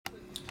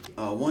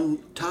One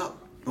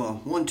top,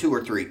 well, 1, 2,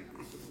 or 3.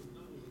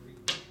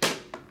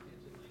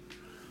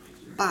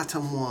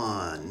 Bottom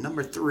one,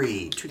 number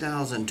 3,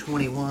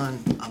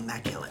 2021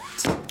 Immaculate.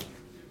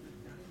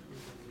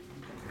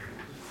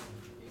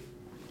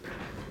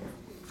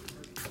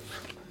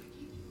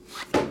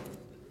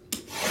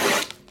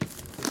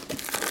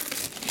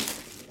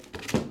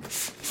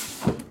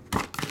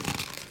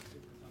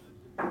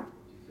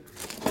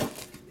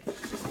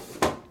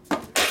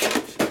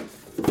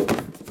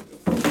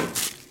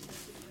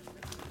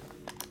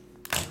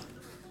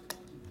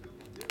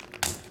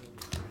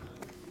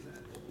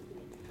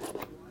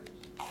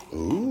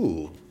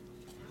 Ooh.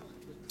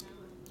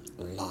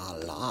 La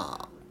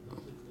la.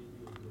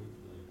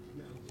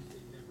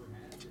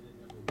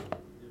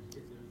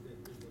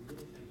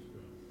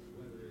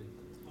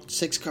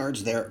 Six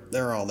cards there.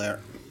 They're all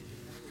there.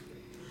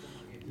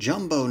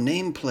 Jumbo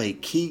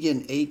nameplate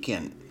Keegan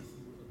Aiken.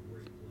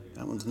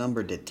 That one's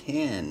numbered to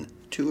 10.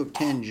 2 of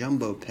 10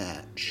 jumbo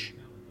patch.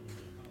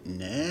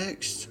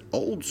 Next,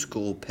 old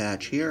school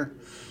patch here.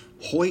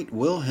 Hoyt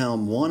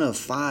Wilhelm 1 of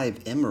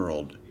 5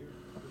 emerald.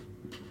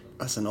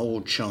 That's an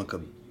old chunk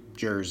of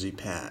jersey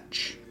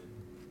patch.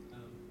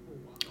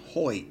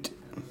 Hoyt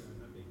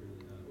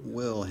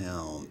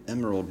Wilhelm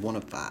emerald 1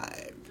 of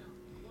 5.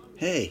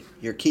 Hey,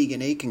 your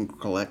Keegan Aiken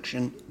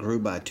collection grew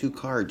by 2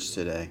 cards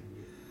today.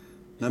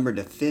 Numbered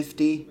to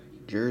 50,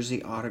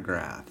 jersey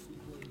autograph.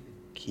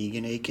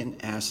 Keegan Aiken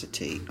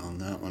acetate on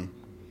that one.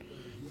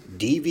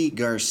 D.V.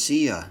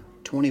 Garcia,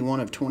 21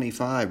 of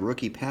 25,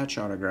 rookie patch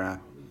autograph.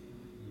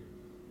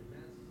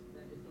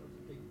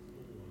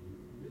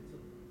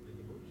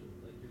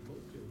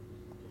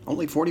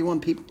 Only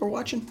 41 people are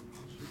watching?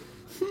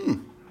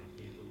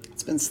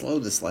 It's been slow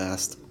this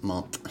last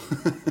month.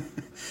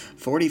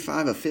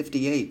 45 of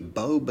 58,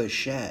 Bo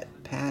Bichette,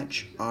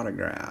 patch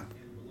autograph.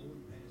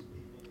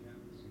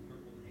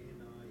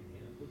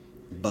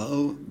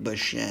 Bo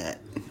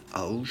Bichette.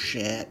 Oh,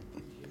 shit.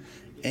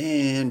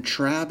 And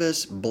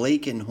Travis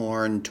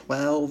Blakenhorn,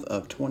 12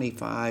 of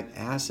 25,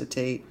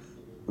 acetate,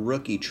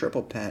 rookie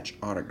triple patch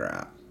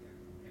autograph.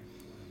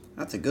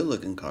 That's a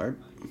good-looking card.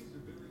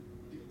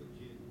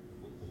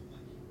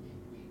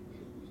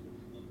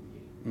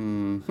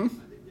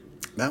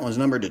 That one's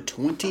numbered to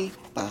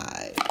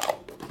 25.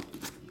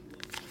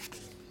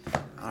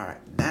 All right,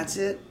 that's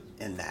it,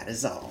 and that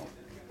is all.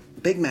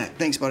 Big Mac,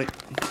 thanks, buddy.